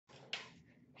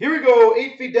Here we go.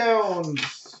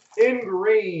 8FeetDown's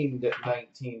Engrained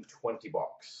 1920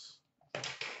 box.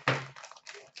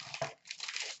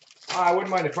 I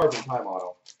wouldn't mind a Carved in Time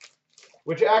auto,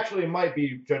 which actually might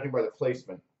be, judging by the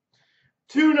placement.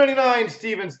 $2.99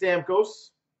 Steven Stamkos.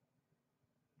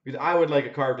 Because I would like a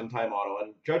Carved in Time auto,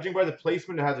 and judging by the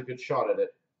placement, it has a good shot at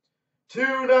it.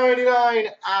 $2.99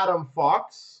 Adam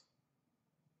Fox.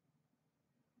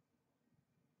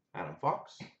 Adam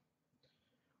Fox.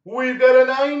 We've got a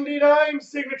 99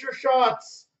 signature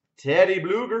shots. Teddy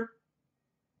Blueger.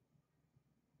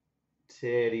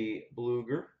 Teddy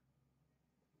Blueger.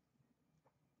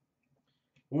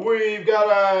 We've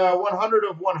got a 100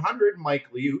 of 100 Mike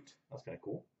Liute. That's kind of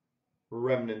cool.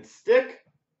 Remnant Stick.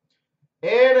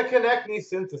 And a Konechny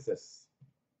Synthesis.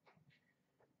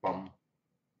 Bum.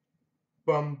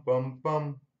 Bum, bum,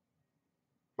 bum.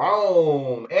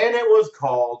 Boom. And it was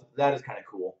called, that is kind of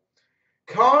cool,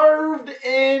 Carved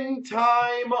in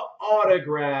Time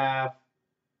autograph,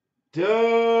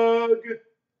 Doug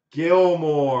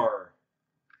Gilmour.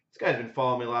 This guy's been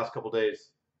following me the last couple days.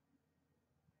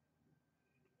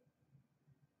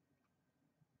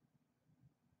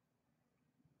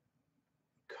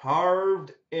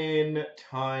 Carved in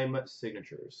Time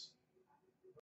signatures.